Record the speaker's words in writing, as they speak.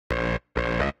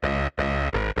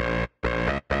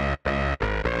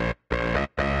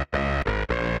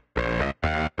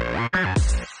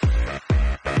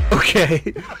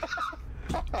Okay.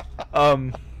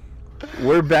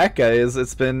 We're back, guys.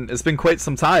 It's been quite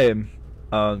some time.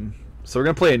 So we're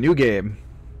gonna play a new game.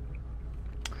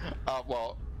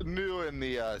 Well, new in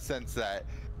the sense that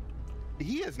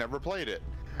he has never played it.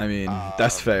 I mean,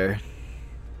 that's fair.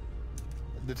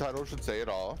 The title should say it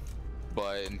all,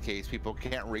 but in case people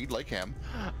can't read like him,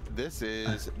 this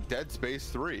is Dead Space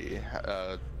 3,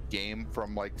 a game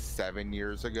from like 7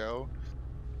 years ago.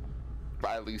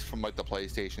 At least from like the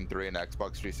PlayStation 3 and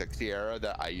Xbox 360 era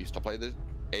that I used to play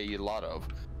a lot of.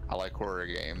 I like horror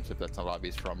games, if that's not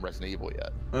obvious from Resident Evil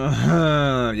yet.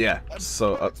 Yeah.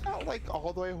 So but it's not like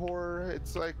all the way horror.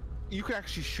 It's like you can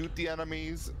actually shoot the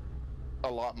enemies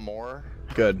a lot more.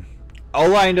 good.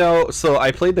 All I know, so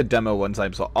I played the demo one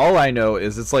time, so all I know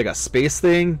is it's like a space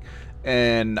thing,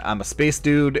 and I'm a space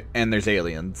dude, and there's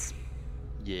aliens.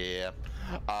 Yeah.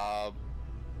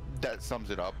 That sums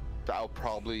it up. I'll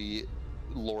probably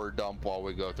lore dump while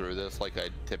we go through this, like I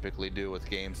typically do with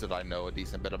games that I know a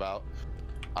decent bit about.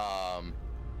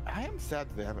 I am sad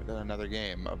that they haven't done another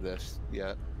game of this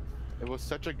yet. It was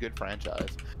such a good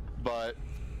franchise, but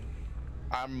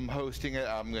I'm hosting it.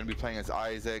 I'm going to be playing as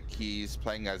Isaac. He's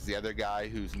playing as the other guy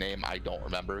whose name I don't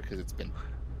remember because it's been...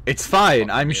 It's fine.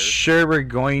 I'm sure we're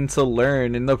going to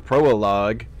learn in the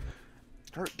prologue.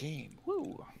 Start game.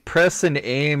 Woo. Press and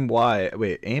aim Y.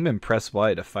 Wait, aim and press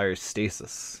Y to fire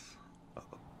stasis.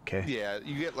 Okay. Yeah,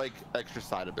 you get like extra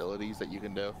side abilities that you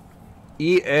can do.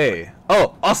 EA.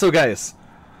 Oh, also guys,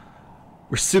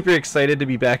 we're super excited to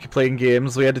be back playing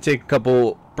games. We had to take a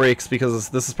couple breaks because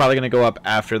this is probably going to go up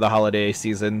after the holiday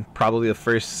season, probably the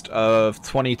 1st of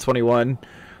 2021.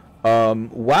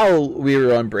 While we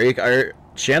were on break, our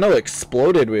channel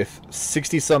exploded with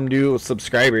 60-some new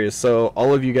subscribers, so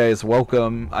all of you guys,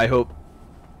 welcome. I hope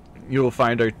you will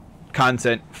find our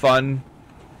content fun.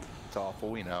 It's awful,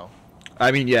 we know.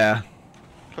 I mean, yeah.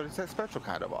 But it's that special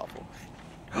kind of awful.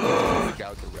 Take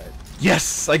out the red.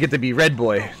 Yes, I get to be Red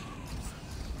Boy.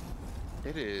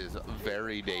 It is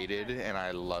very dated, and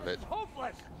I love it.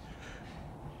 Hopeless.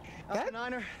 That-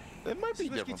 Niner. It might be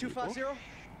Whiskey different 250. people.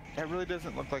 That really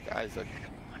doesn't look like Isaac.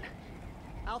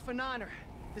 Alpha Niner.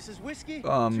 This is Whiskey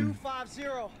 250.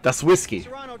 That's whiskey.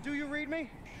 Serrano, do you read me?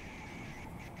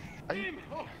 Damn it.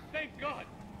 Oh, thank God.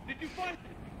 Did you find it?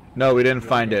 No, we didn't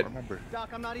find it. Remember. Doc,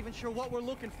 I'm not even sure what we're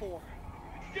looking for.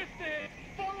 Just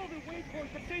follow the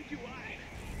waypoint that sent you.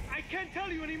 I can't tell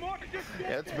you anymore. Just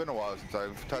Yeah, it's been a while since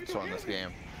I've touched on this game.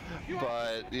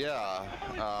 But yeah,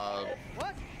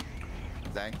 What?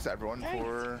 thanks everyone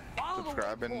for Follow the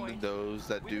subscribing. waypoint. Those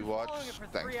that We've do been watch, following it for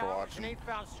thanks 3 for hours watching. and ain't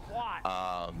found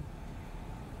squat.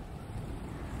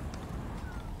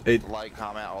 Like,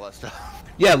 comment, all that stuff.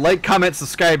 Yeah, like, comment,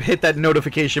 subscribe, hit that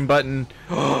notification button.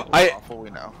 Awful, we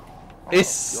know.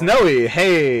 It's Oh, you're- snowy.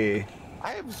 Hey,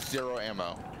 I have 0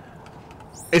 ammo.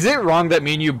 is it wrong that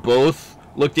me and you both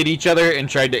looked at each other and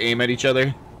tried to aim at each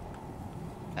other?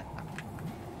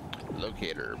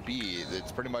 Locator B.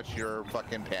 It's pretty much your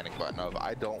fucking panic button of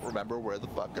I don't remember where the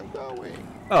fuck I'm going.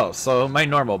 Oh, so my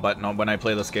normal button on when I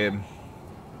play this game.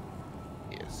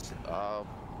 Yes.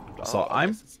 So I I'm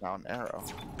guess it's now an arrow.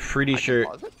 Pretty I can sure.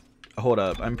 pause it? Hold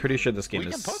up, I'm pretty sure this game We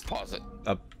can is. both pause it.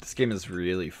 This game is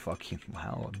really fucking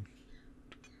loud.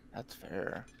 That's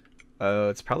fair.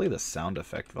 It's probably the sound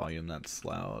effect volume that's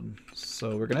loud.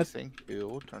 So we're gonna. Sync.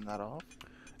 Ew, turn that off.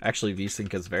 Actually,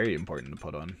 VSync is very important to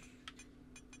put on.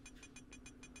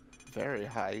 Very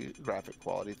high graphic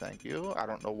quality, thank you. I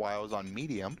don't know why I was on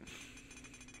medium.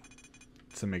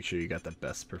 To make sure you got the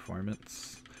best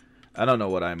performance. I don't know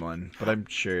what I'm on, but I'm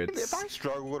sure If it's. I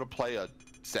struggle to play a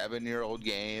 7-year-old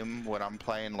game when I'm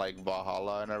playing like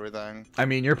Valhalla and everything, I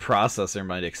mean, your processor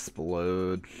might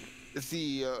explode.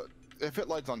 see, if it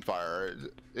lights on fire,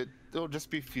 it'll just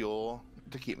be fuel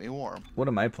to keep me warm. What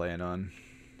am I playing on?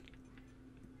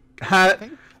 Ha,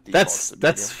 think that's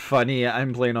default's the funny.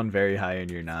 I'm playing on very high and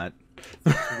you're not.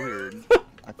 It's weird.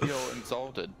 I feel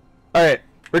insulted. All right,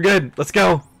 we're good. Let's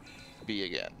go. B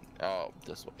again. Oh,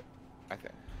 this way. I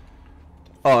think.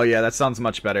 Oh yeah, that sounds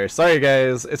much better. Sorry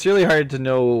guys, it's really hard to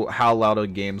know how loud a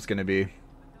game's gonna be.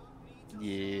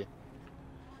 Yeah.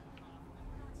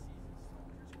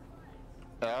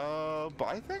 But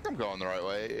I think I'm going the right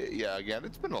way. Yeah, again,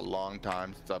 it's been a long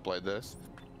time since I played this.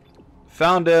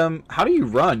 Found him. How do you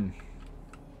run?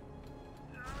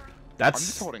 I'm That's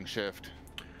just holding shift.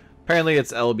 apparently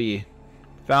it's LB.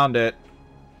 Found it.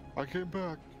 I came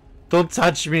back. Don't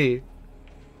touch me.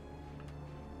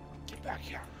 Get back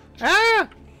here. Ah!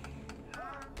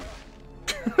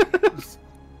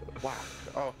 Wow.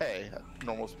 Oh, hey.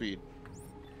 Normal speed.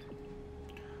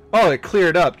 Oh, it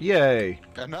cleared up. Yay.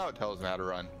 And now it tells me how to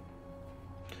run.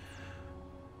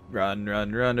 Run,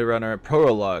 run, run, to run.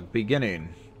 Prologue beginning.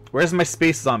 Where's my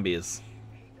space zombies?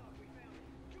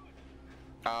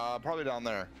 Probably down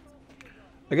there.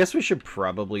 I guess we should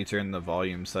probably turn the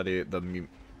volume setting.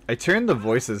 I turned the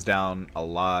voices down a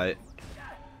lot.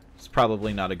 It's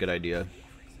probably not a good idea.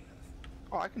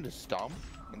 Oh, I can just stomp.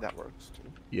 I mean, that works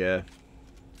too. Yeah.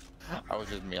 I was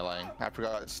just meleeing. I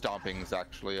forgot stomping is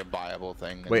actually a viable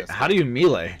thing. Wait, how do you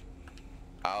melee?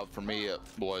 For me, it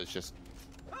was just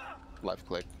left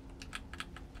click.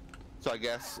 So I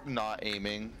guess not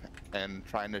aiming and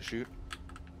trying to shoot.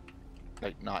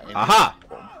 Like not aiming. Aha!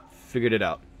 Figured it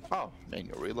out. Oh,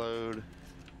 manual reload.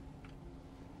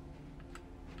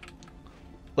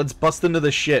 Let's bust into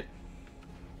the shit.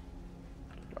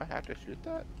 Do I have to shoot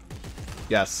that?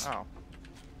 Yes. Oh.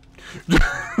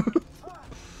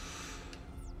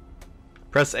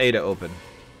 Press A to open.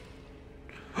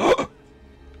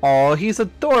 Oh, he's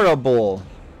adorable.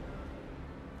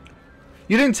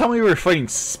 You didn't tell me we were fighting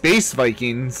space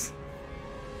Vikings.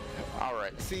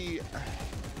 Alright, see.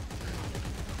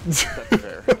 That's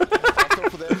fair. Also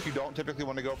for this, you don't typically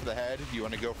want to go for the head, you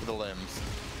want to go for the limbs.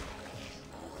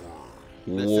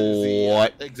 This is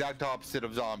the exact opposite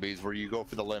of zombies, where you go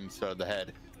for the limbs instead of the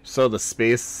head. So the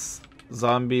space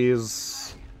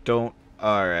zombies don't...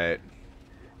 Alright.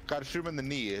 Gotta shoot them in the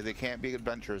knee, they can't be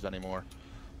adventurers anymore.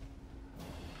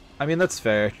 I mean, that's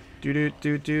fair.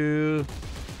 Do-do-do-do.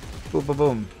 Boom, boom,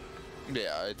 boom.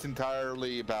 Yeah, it's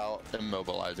entirely about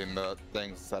immobilizing the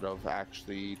things instead of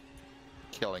actually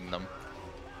killing them.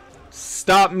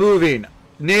 Stop moving.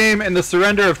 Name and the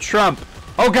surrender of Trump.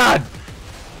 Oh, God!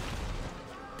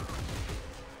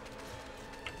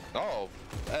 Oh,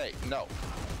 hey, no.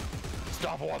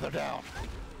 Stop while they're down.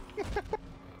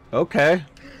 Okay.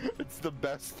 It's the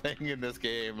best thing in this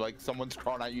game. Like, someone's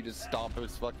crawling at you, just stomp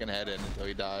his fucking head in until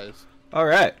he dies.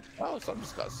 Alright. Oh, some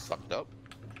just got sucked up.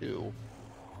 Ew.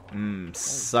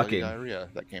 Sucking. Diarrhea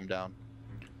that came down.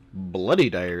 Bloody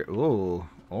diarrhea. Ooh.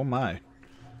 Oh, my.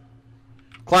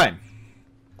 Climb.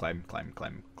 Climb, climb,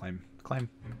 climb, climb, climb.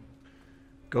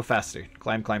 Go faster.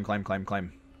 Climb, climb, climb, climb,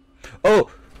 climb.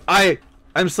 Oh!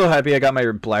 I'm so happy I got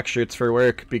my black shirts for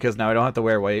work, because now I don't have to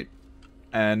wear white.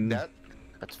 And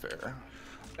That's fair.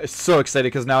 I'm so excited,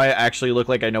 because now I actually look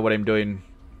like I know what I'm doing.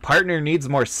 Partner needs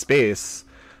more space,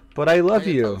 but I love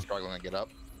you. I'm struggling to get up.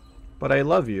 But I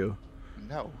love you.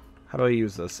 No. How do I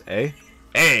use this? A?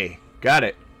 A! Got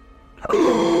it.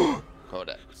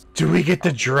 Codex. Do we get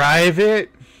to drive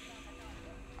it?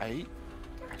 I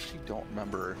actually don't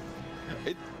remember.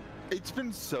 It's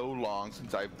been so long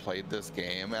since I've played this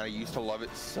game, and I used to love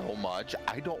it so much.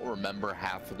 I don't remember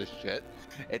half of the shit.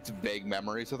 It's vague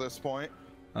memories at this point.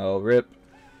 Oh, rip.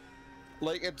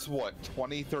 Like, it's what,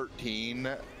 2013?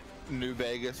 New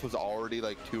Vegas was already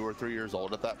like 2 or 3 years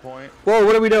old at that point. Whoa,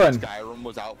 what are we doing? Skyrim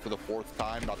was out for the 4th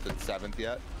time, not the 7th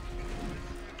yet.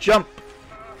 Jump!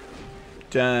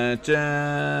 Dun,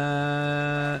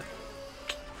 dun.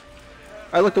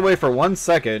 I looked away for 1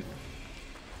 second.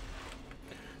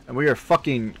 And we are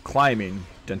fucking climbing.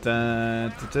 Dun,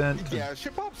 dun, dun, dun, dun. Yeah,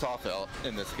 shit pops off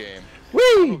in this game.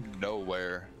 Whee!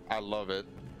 Nowhere. I love it.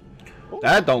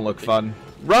 That don't look fun.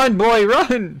 Run, boy,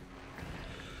 run!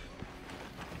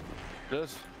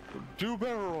 Just do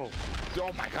barrel rolls.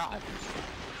 Oh my god.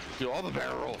 Do all the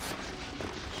barrel rolls.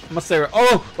 Must say,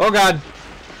 oh god.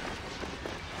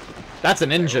 That's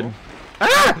an engine.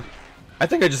 Ah! I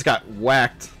think I just got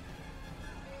whacked.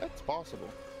 That's possible.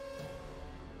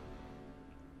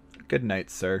 Good night,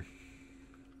 sir.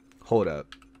 Hold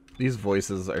up. These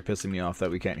voices are pissing me off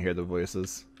that we can't hear the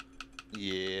voices.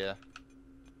 Yeah.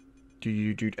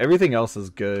 Dude, everything else is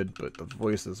good, but the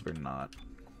voices were not.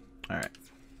 Alright.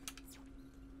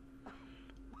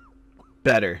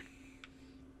 Better.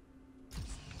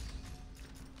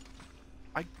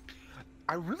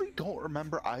 I really don't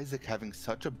remember Isaac having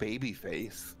such a baby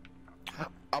face.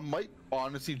 I might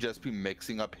honestly just be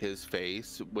mixing up his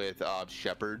face with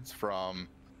Shepard's from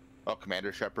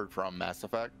Commander Shepard from Mass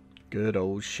Effect. Good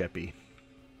old Sheppy.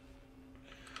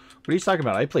 What are you talking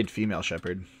about? I played female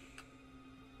Shepard.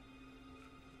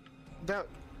 That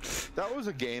was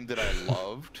a game that I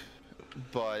loved,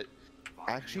 but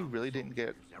I actually really didn't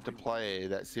get to play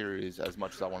that series as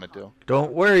much as I wanted to.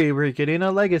 Don't worry, we're getting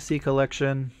a legacy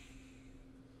collection.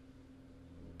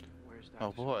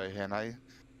 Oh boy, and I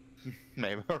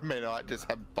may or may not just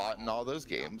have bought in all those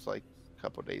games like a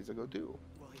couple days ago too.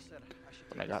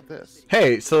 When I got this.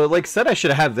 Hey, so like said I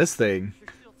should have this thing.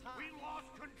 We lost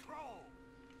control.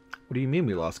 What do you mean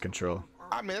we lost control?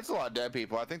 I mean, it's a lot of dead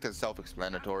people. I think that's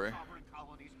self-explanatory. Sovereign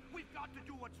colonies. We've got to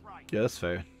do what's right. Yeah, that's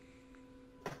fair.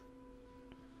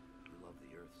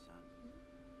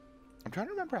 I'm trying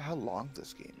to remember how long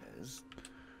this game is.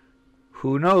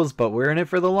 Who knows, but we're in it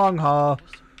for the long haul.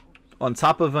 On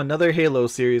top of another Halo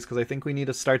series, because I think we need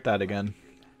to start that again.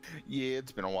 Yeah,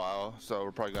 it's been a while, so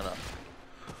we're probably gonna.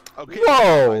 Okay.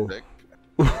 Whoa!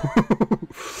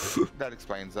 That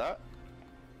explains that.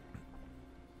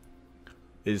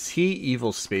 Is he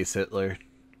evil Space Hitler?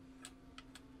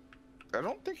 I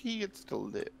don't think he gets to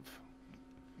live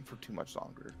for too much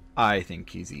longer. I think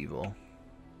he's evil.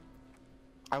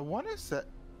 I want to say.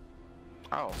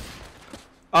 Oh.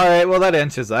 Alright, well that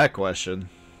answers that question.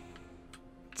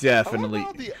 Definitely. I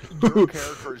love how your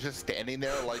character is just standing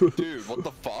there like, dude, what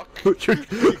the fuck?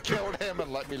 You killed him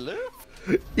and let me live?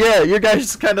 Yeah, your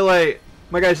guy's kind of like...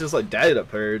 My guy's just like, Daddy got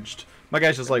purged. My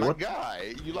guy's just like, My what?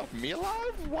 guy, you left me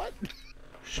alive? What?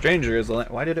 Stranger is a land.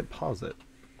 Why did it pause it?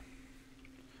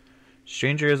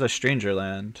 Stranger is a stranger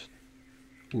land.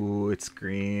 Ooh, it's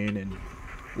green and...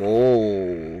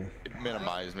 Whoa. It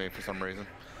minimized me for some reason.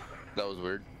 That was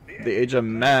weird. The age of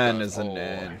man is an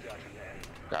end.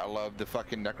 I love the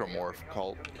fucking necromorph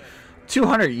cult.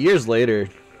 200 years later.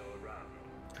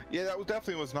 Yeah, that was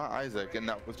definitely was not Isaac, and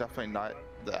that was definitely not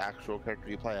the actual character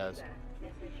you play as.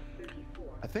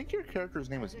 I think your character's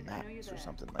name is Max or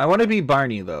something like I want to be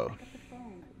Barney though.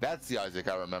 That's the Isaac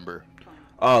I remember.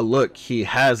 Oh look, he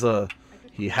has a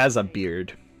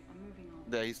beard.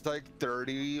 Yeah, he's like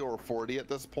 30 or 40 at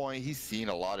this point. He's seen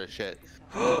a lot of shit.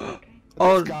 Oh,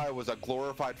 This guy was a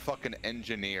glorified fucking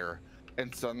engineer,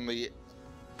 and suddenly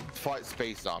fight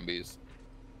space zombies.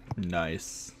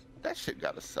 nice. That shit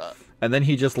gotta suck. And then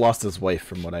he just lost his wife,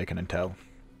 from what I can tell.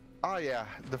 Oh yeah,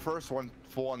 the first one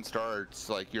full on starts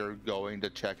like you're going to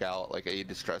check out like a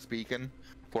distress beacon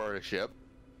for a ship.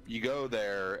 You go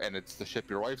there and it's the ship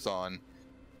your wife's on.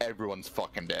 Everyone's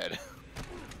fucking dead.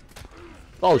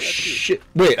 Oh shit!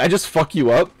 Wait, I just fuck you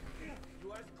up?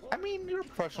 I mean, you're a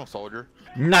professional soldier.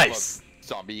 Nice. A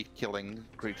zombie killing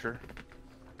creature.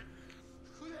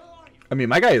 I mean,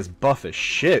 my guy is buff as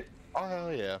shit. Oh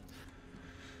hell yeah.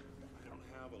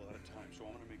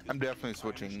 I'm definitely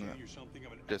switching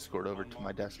Discord over to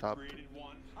my desktop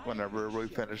whenever we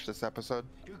finish this episode.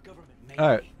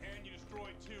 Alright.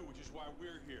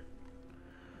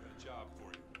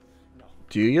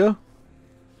 Do you?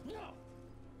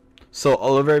 So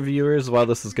all of our viewers, while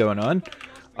this is going on,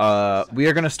 we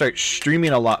are going to start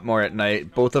streaming a lot more at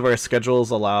night. Both of our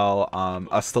schedules allow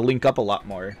us to link up a lot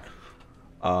more.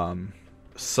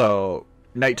 So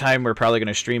nighttime we're probably going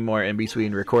to stream more in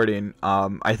between recording.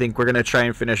 I think we're going to try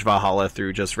and finish Valhalla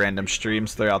through just random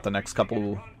streams throughout the next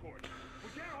couple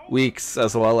weeks,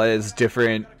 as well as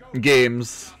different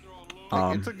games.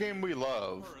 It's a game we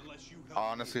love.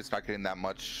 Honestly, it's not getting that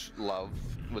much love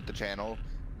with the channel,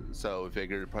 so we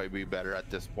figured it'd probably be better at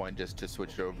this point just to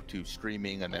switch it over to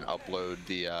streaming and then upload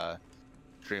the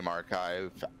stream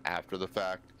archive after the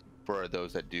fact for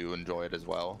those that do enjoy it as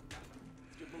well.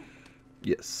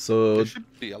 Yes, so There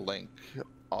should be a link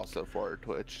also for our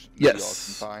Twitch. that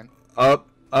Yes. you all can find.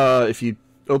 up if you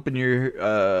open your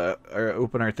or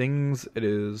open our things, it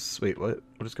is wait, what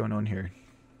is going on here?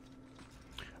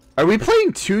 Are we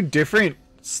playing two different,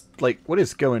 like, what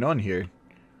is going on here?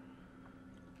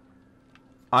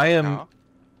 I am Now,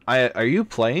 are you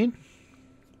playing?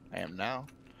 I am now.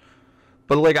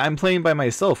 But like, I'm playing by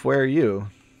myself. Where are you?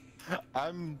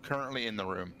 I'm currently in the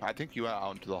room. I think you went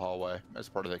out into the hallway as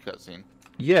part of the cutscene.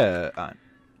 Yeah,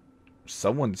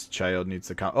 someone's child needs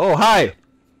to come. Oh, hi.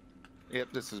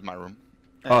 Yep, this is my room.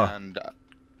 Oh. And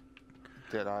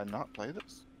did I not play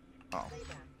this? Oh,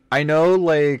 I know,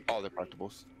 like, all the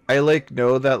collectibles. I like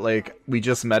know that like we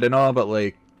just met and all, but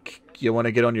like, you want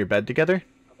to get on your bed together?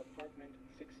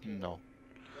 No.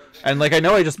 And like, I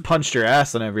know I just punched your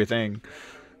ass and everything.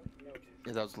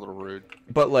 Yeah, that was a little rude.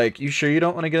 But like, you sure you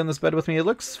don't want to get in this bed with me? It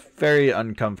looks very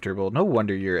uncomfortable. No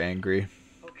wonder you're angry.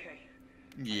 Okay.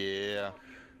 Yeah.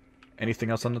 Anything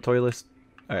else on the toy list?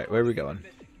 Alright, where are we going?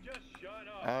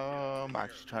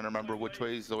 Actually trying to remember which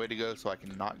way is the way to go so I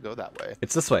can not go that way.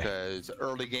 It's this way. Because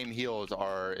early game heals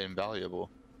are invaluable.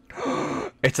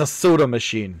 It's a soda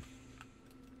machine.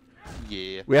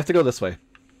 Yeah. We have to go this way.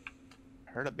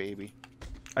 Heard a baby.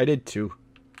 I did too.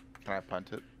 Can I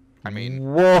punt it? I mean,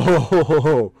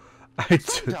 Whoa! I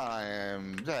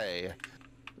sometimes, hey,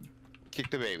 kick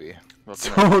the baby. What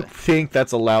can I don't say? think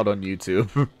that's allowed on YouTube.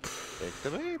 Kick the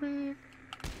baby.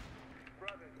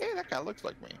 Hey, that guy looks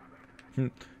like me.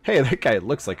 Hey, that guy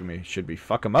looks like me. Should we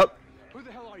fuck him up? Who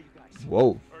the hell are you guys?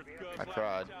 Whoa. I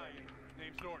tried.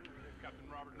 Name's Norton. Captain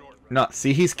Robert Norton. No,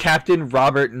 see, he's Captain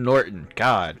Robert Norton.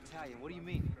 God. Italian, what do you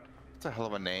mean? That's a hell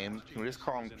of a name. Can we just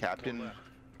call him Captain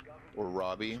or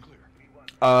Robbie?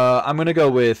 I'm gonna go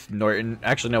with Norton.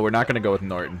 Actually, no, we're not gonna go with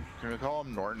Norton. Can we call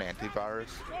him Norton Antivirus?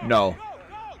 No.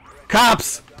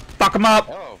 Cops! Fuck them up!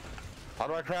 Oh, how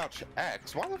do I crouch?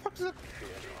 X. Why the fuck is it?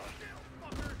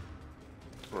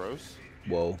 Gross.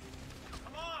 Whoa.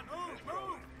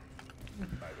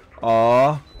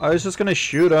 Aw, I was just gonna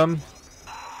shoot him.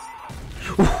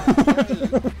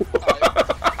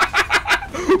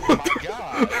 Oh my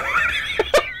god.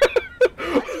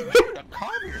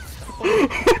 Calm yourself.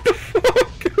 What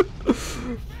the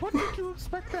fuck? What did you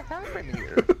expect to happen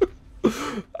here?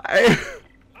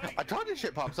 I told you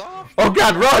shit pops off. Oh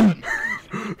god, run!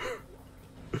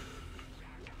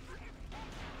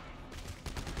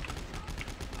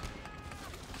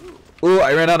 Ooh,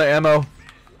 I ran out of ammo.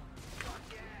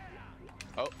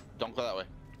 Oh, don't go that way.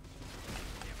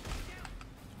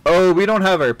 Oh, we don't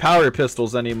have our power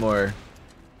pistols anymore.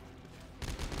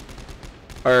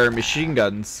 Our machine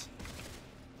guns.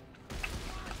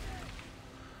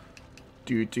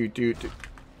 Do.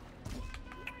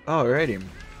 Alrighty.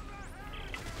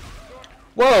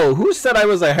 Whoa, who said I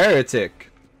was a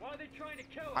heretic? Why are they trying to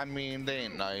kill us? I mean, they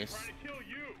ain't nice. Trying to kill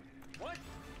you. What?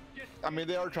 Just I mean,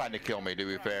 they are trying to kill me, to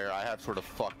be fair. I have sort of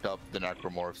fucked up the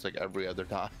necromorphs like every other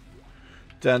time.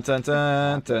 Dun dun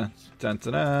dun dun dun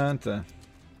dun dun dun.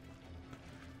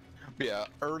 But yeah,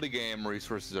 early game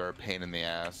resources are a pain in the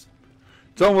ass.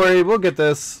 Don't worry, we'll get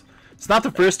this. It's not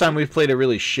the first time we've played a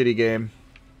really shitty game.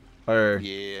 Or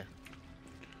Yeah.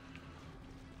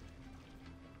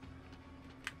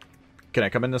 can I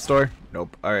come in the store?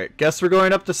 Nope. Alright, guess we're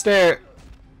going up the stair.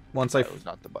 Once I That was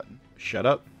not the button. shut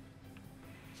up.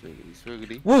 Swoogity,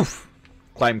 swoogity. Woof!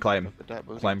 Climb. Look at that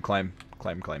booty. Climb.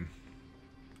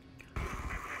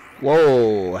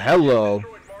 Whoa, hello.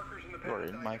 You're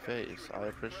in my face. I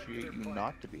appreciate you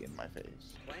not to be in my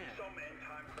face.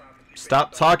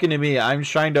 Stop talking to me. I'm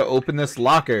trying to open this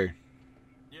locker.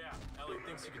 Yeah, Ellie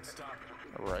thinks you can stop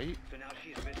her. Right? So now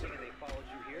she's missing and they followed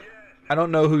you here? I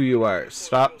don't know who you are.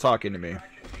 Stop talking to me.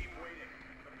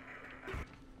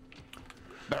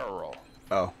 Barrel roll.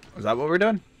 Oh, is that what we're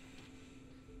doing?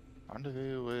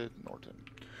 Rendezvous with Norton.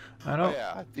 I Oh don't.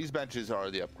 yeah, these benches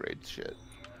are the upgrade shit.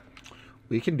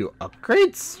 We can do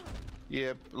upgrades?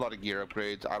 Yep, a lot of gear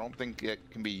upgrades. I don't think it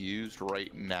can be used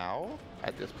right now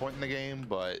at this point in the game,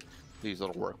 but these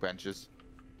little workbenches.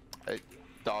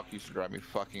 Doc used to drive me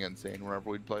fucking insane whenever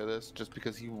we'd play this, just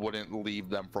because he wouldn't leave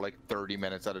them for like 30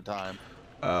 minutes at a time.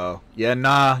 Oh, yeah,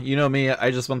 nah. You know me.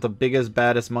 I just want the biggest,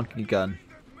 baddest monkey gun.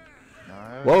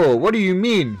 Alright. Whoa, what do you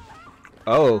mean?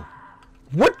 Oh.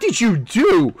 What did you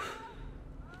do?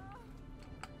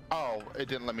 Oh, it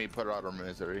didn't let me put her out of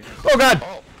misery. Oh, God.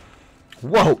 Oh,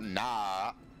 Whoa.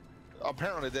 nah.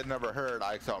 Apparently they never heard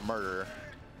I saw murder.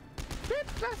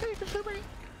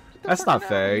 That's not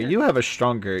fair. You have a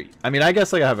stronger... I mean, I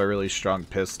guess like I have a really strong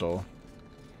pistol.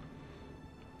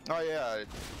 Oh yeah,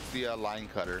 it's the line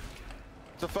cutter.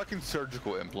 It's a fucking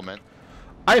surgical implement.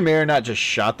 I may or not just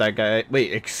shot that guy.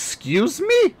 Wait, excuse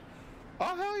me?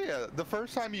 Oh hell yeah! The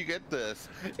first time you get this,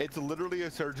 it's literally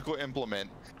a surgical implement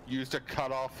used to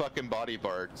cut off fucking body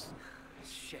parts.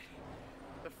 Shit.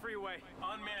 the freeway.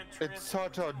 Unmanned It's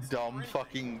such a dumb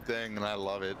fucking thing, and I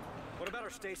love it. What about our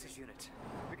stasis unit?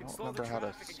 We I can don't slow the remember how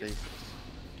to traffic stasis.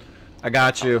 I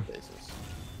got you. Stasis.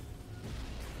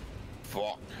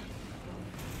 Fuck.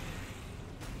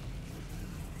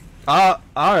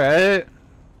 Alright.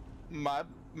 My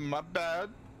bad.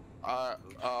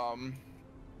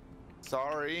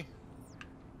 Sorry.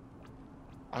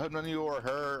 I hope none of you were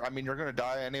hurt. I mean, you're gonna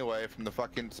die anyway from the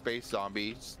fucking space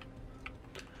zombies.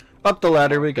 Up the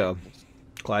ladder we go.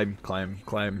 Climb, climb,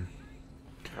 climb.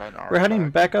 An We're heading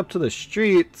artifact. back up to the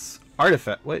streets.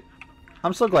 Artifact. Wait.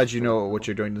 I'm so glad you know what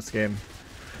you're doing in this game.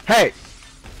 Hey!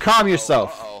 Calm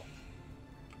yourself. Uh-oh.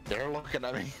 They're looking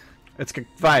at me. It's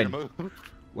fine. Move.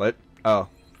 What? Oh.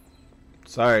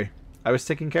 Sorry. I was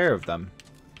taking care of them.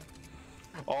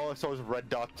 All I saw was red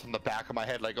dots on the back of my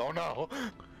head, like, oh no.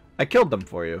 I killed them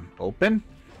for you. Open?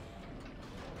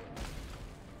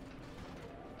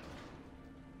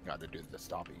 Gotta do the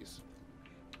stompies.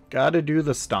 Gotta do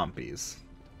the stompies.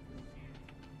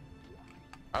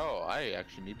 Oh, I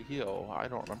actually need to heal. I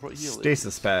don't remember what heal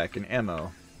Stasis pack and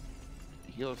ammo.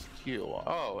 is. Heal is Q.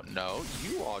 Oh, no.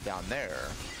 You all down there.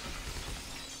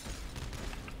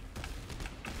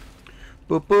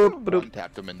 Boop boop One boop.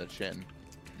 tapped him in the chin.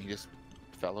 He just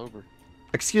fell over.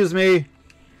 Excuse me.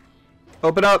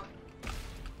 Open up.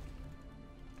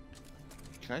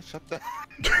 Can I shut that?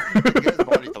 His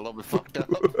body's a little bit fucked up.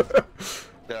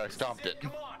 There, I stomped it.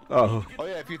 Oh. Oh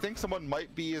yeah, if you think someone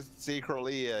might be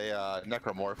secretly a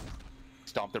necromorph,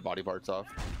 stomp their body parts off.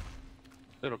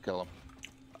 It'll kill them.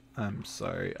 I'm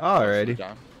sorry. Alrighty.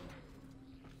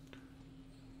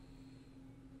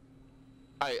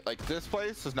 Like this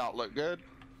place does not look good.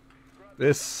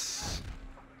 This...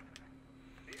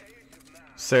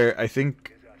 Sir, I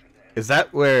think... Is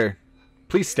that where...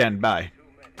 Please stand by.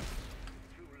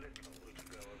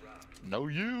 No,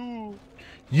 you.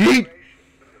 Yeet!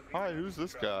 Hi, who's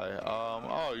this guy?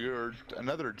 Oh, you're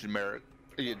another generic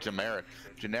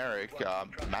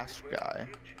mask guy.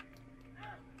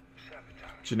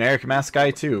 Generic mask guy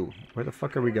too. Where the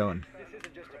fuck are we going?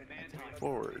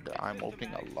 Forward. I'm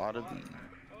opening a lot of these.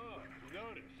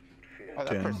 Oh,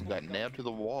 that Damn. person got nailed to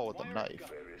the wall with a knife.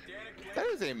 That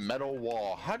is a metal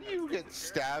wall. How do you get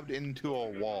stabbed into a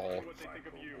wall?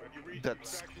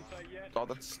 That's... Oh,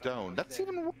 that's stone. That's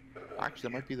even... Actually,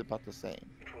 that might be about the same.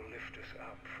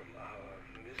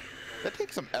 That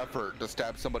takes some effort to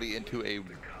stab somebody into a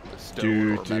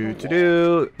stone or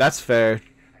metal wall. That's fair.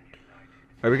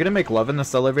 Are we gonna make love in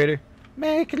this elevator?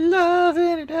 Make love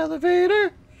in an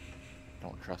elevator?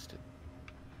 Don't trust it.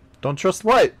 Don't trust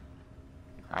what?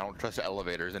 I don't trust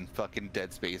elevators in fucking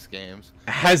Dead Space games.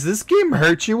 Has this game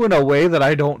hurt you in a way that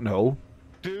I don't know?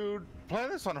 Dude, play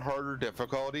this on harder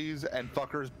difficulties and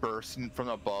fuckers bursting from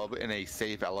above in a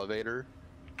safe elevator.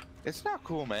 It's not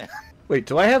cool, man. Wait,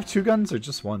 do I have 2 guns or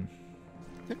just 1?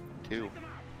 2.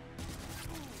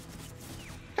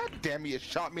 God damn you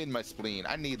shot me in my spleen.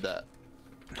 I need that.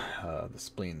 The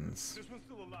spleens. This one's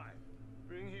still alive.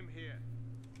 Bring him here.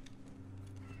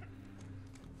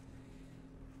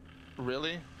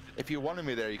 Really? If you wanted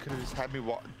me there, you could have just had me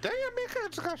walk. Damn, you could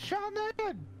have just got shot in the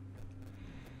head.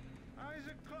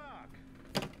 Isaac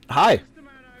Clarke. Hi. That's the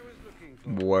man I was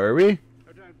looking for. Were we?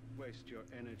 Oh, don't waste your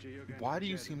energy. You're going Why to do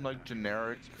you get seem it. like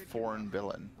generic foreign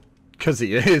villain? Cause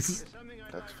he is. There's something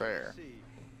I'd That's like fair. to see.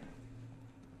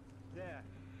 There.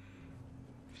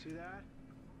 You see that?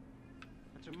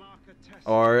 That's a marker test.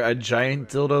 Or a giant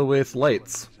dildo with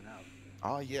lights.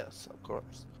 Ah, yes, of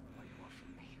course.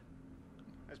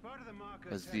 As part of the marker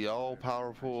As test, the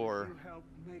all-powerful, or you help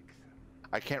make them.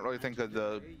 I can't really think of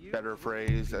the better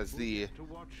phrase as the To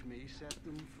watch me set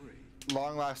them free.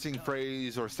 long-lasting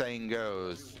phrase or saying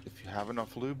goes. If you have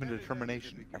enough lube and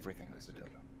determination, everything is a dildo.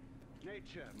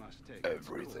 Nature must take Everything. its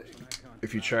course, and I can't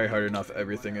If you do try hard anything enough, but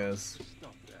everything is.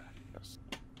 stop there. Yes.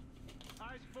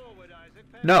 Eyes forward,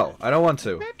 Isaac. Pay No, attention. I don't want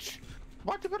to. Bitch!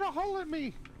 Why'd you put a hole in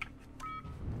me?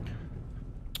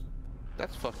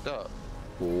 That's fucked up.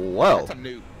 Well, That's a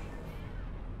nuke.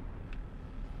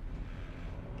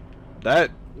 that...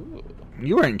 Ooh,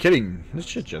 You weren't kidding. This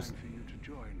shit just... Time for you to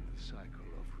join the cycle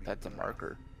of that's a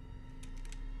marker.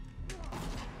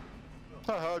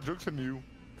 Haha, joke's on you.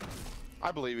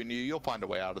 I believe in you. You'll find a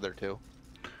way out of there too.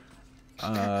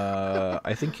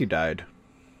 I think you died.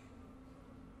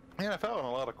 Man, I fell on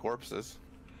a lot of corpses.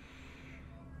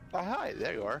 Oh, hi.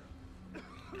 There you are.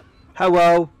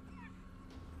 Hello.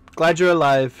 Glad you're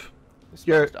alive. This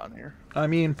You're- spike's down here. I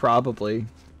mean, probably.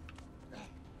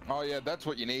 Oh yeah, that's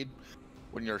what you need.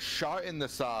 When you're shot in the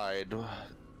side,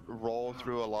 roll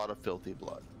through a lot of filthy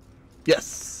blood.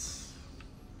 Yes.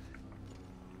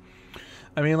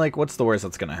 I mean, like, what's the worst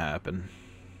that's gonna happen?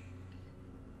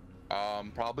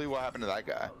 Probably what happened to that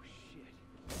guy.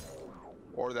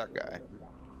 Or that guy.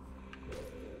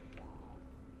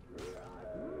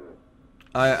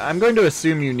 I'm going to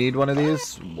assume you need one of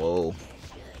these. Whoa.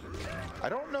 I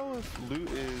don't know if loot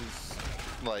is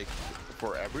like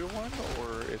for everyone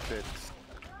or if it's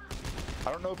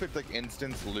I don't know if it's like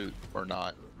instance loot or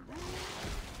not.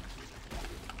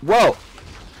 Whoa!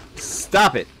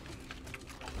 Stop it.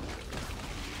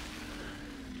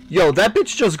 Yo, that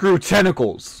bitch just grew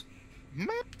tentacles. Man,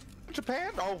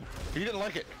 Japan? Oh, he didn't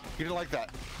like it. He didn't like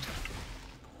that.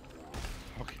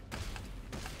 Okay.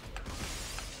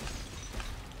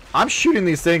 I'm shooting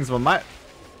these things, but my...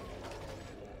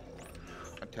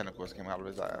 Tentacles came out of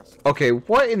his ass. Okay,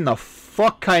 what in the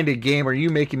fuck kind of game are you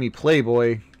making me play,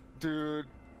 boy? Dude,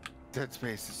 Dead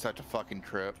Space is such a fucking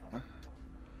trip.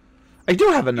 I do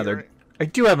have another... I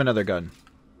do have another gun.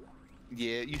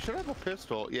 Yeah, you should have a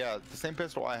pistol. Yeah, the same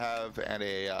pistol I have and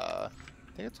a, I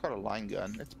think it's called a line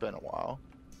gun. It's been a while.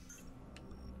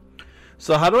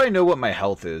 So how do I know what my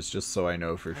health is, just so I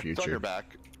know for It's on your future?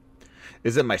 back.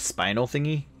 Is it my spinal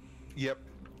thingy? Yep.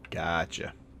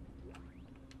 Gotcha.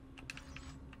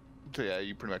 So yeah,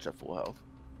 you pretty much have full health.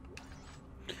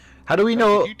 How do we Now,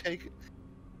 know... did you take...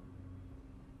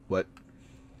 What?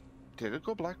 Did it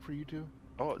go black for you too?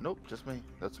 Oh, nope, just me.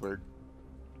 That's weird.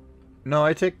 No,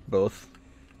 I take both.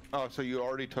 Oh, so you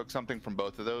already took something from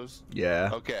both of those? Yeah.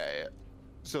 Okay.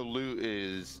 So loot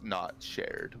is not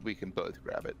shared. We can both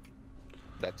grab it.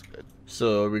 That's good.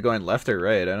 So are we going left or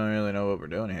right? I don't really know what we're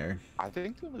doing here. I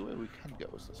think the only way we can go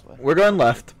is this way. We're going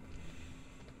left.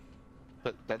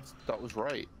 But that was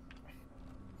right.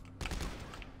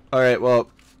 Alright, well,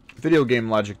 Video game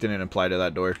logic didn't apply to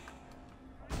that door.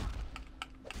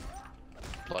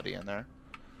 Bloody in there.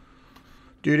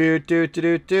 Do do do do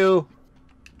do do.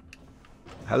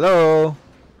 Hello.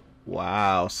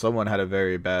 Wow, someone had a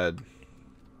very bad.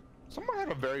 Someone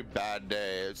had a very bad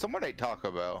day. Someone ate Taco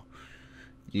Bell.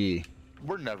 Yee.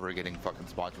 We're never getting fucking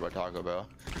sponsored by Taco Bell.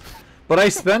 But I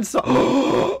spent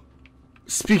so.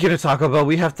 Speaking of Taco Bell,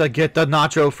 we have to get the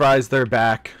nacho fries. They're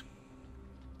back.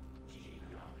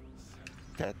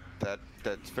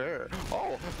 That's fair.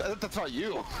 Oh, that's not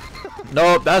you.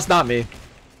 No, that's not me.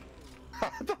 I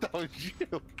thought that was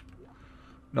you.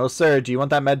 No, sir. Do you want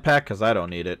that med pack? Cause I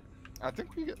don't need it. I think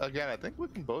we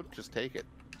can both just take it.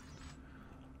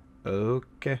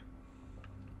 Okay.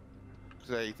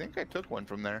 Cause I think I took one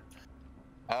from there.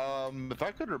 If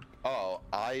I could,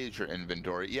 I use your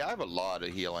inventory. Yeah, I have a lot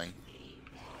of healing.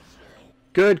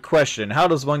 Good question. How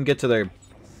does one get to their?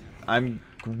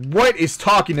 What is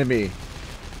talking to me?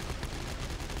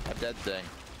 A dead thing.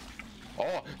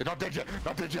 Oh, it's not dead yet.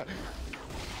 Not dead yet.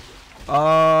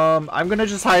 I'm gonna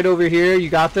just hide over here. You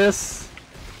got this?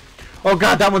 Oh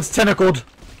god, that one's tentacled.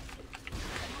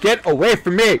 Get away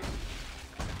from me!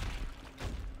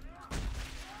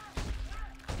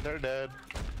 They're dead.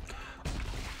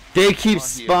 They keep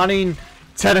spawning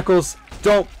tentacles.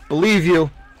 Don't believe you.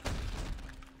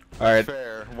 Alright.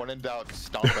 Fair. When in doubt,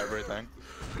 stomp everything.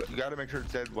 You gotta make sure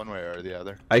it's dead one way or the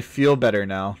other. I feel better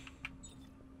now.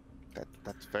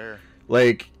 That's fair.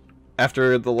 Like,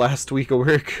 after the last week of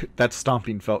work, that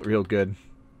stomping felt real good.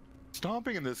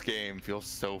 Stomping in this game feels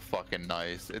so fucking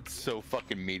nice. It's so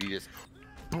fucking meaty. Just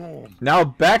boom. Now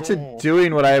back to Boom.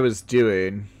 doing what I was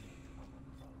doing.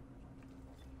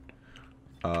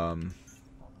 Found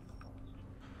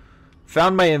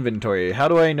my inventory. How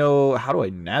do I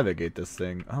navigate this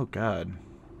thing? Oh god.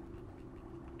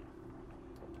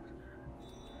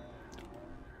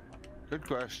 Good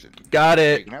question. Got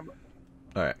it.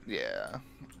 Alright. Yeah.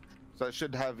 So I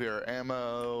should have your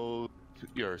ammo,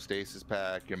 your stasis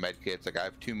pack, your med kits. Like I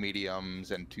have 2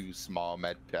 mediums and 2 small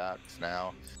med packs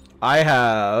now. I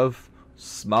have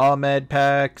small med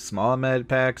pack, small med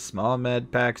pack, small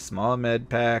med pack, small med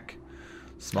pack,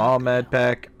 small med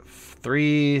pack,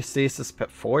 4 stasis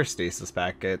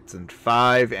packets, and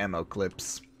 5 ammo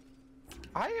clips.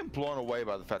 I am blown away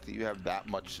by the fact that you have that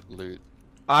much loot.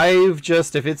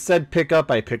 If it said pick up,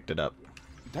 I picked it up.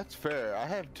 That's fair. I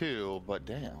have 2, but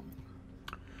damn.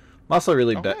 I'm also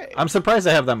really Okay. I'm surprised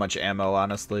I have that much ammo,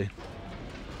 honestly.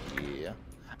 Yeah.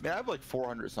 I mean, I have like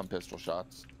 400 some pistol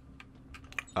shots.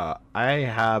 I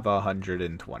have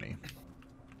 120.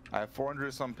 I have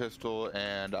 400 some pistol,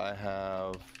 and I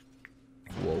have.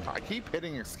 Whoa. I keep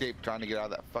hitting escape trying to get out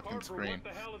of that fucking Harper, screen. what the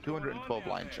hell is going on 212 down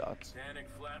line there? shots. Panic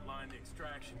flatline the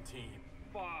extraction team.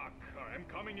 Fuck. I'm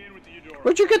coming in with the Eudora.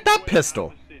 Where'd you get that Way out pistol?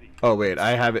 of the city. Oh wait,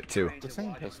 I have it too. The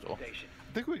same pistol.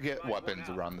 I think we get weapons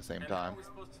around the same And how time. are we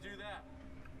supposed to do that?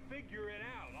 Figure it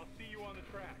out. I'll see you on the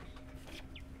tracks.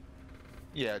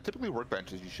 Yeah, typically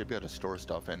workbenches you should be able to store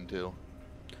stuff in too.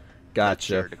 Gotcha.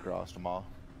 Shared across them all.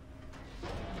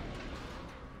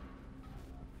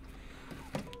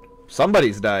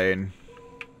 Somebody's dying.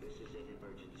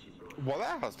 Well,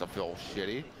 that has to feel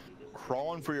shitty.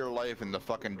 Crawling for your life and the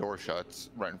fucking door shuts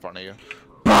right in front of you.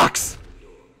 Box!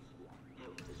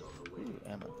 Ooh,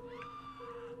 ammo.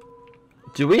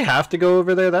 Do we have to go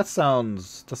over there? That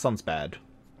sounds bad.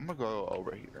 I'm gonna go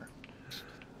over here.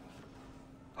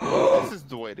 This is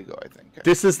the way to go, I think.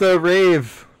 This is the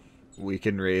rave. We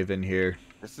can rave in here.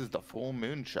 This is the full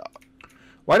moon shot.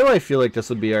 Why do I feel like this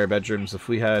would be our bedrooms if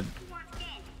we had...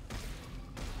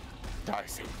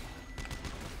 Dicey.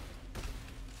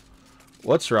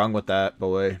 What's wrong with that,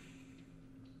 boy?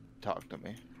 Talk to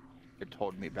me. It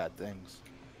told me bad things.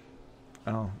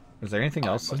 Oh, is there anything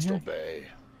else I in must here? obey.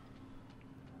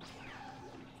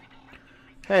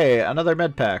 Hey, another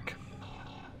med pack.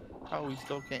 Oh, we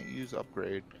still can't use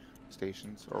upgrade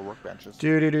stations or workbenches.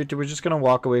 Dude, we're just gonna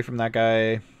walk away from that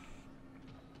guy. I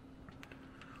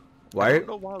Why? don't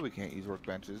know why we can't use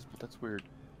workbenches, but that's weird.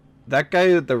 That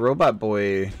guy, the robot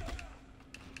boy.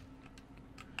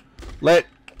 Let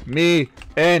me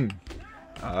in.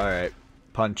 Alright.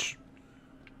 Punch.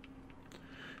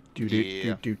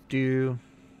 Yeah. Do.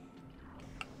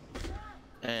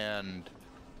 And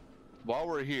while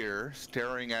we're here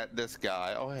staring at this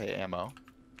guy, oh hey, ammo.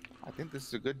 I think this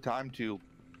is a good time to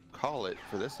call it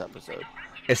for this episode.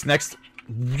 It's next.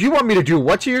 You want me to do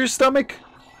what to your stomach?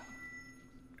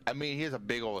 I mean, he has a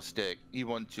big old stick. He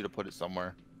wants you to put it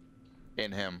somewhere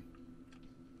in him.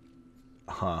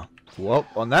 Huh. Well,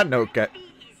 on that note,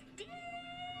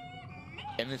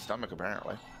 In his stomach,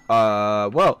 apparently.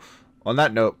 well, on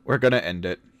that note, we're gonna end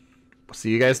it. We'll see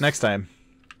you guys next time.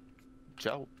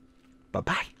 Ciao. Bye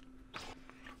bye.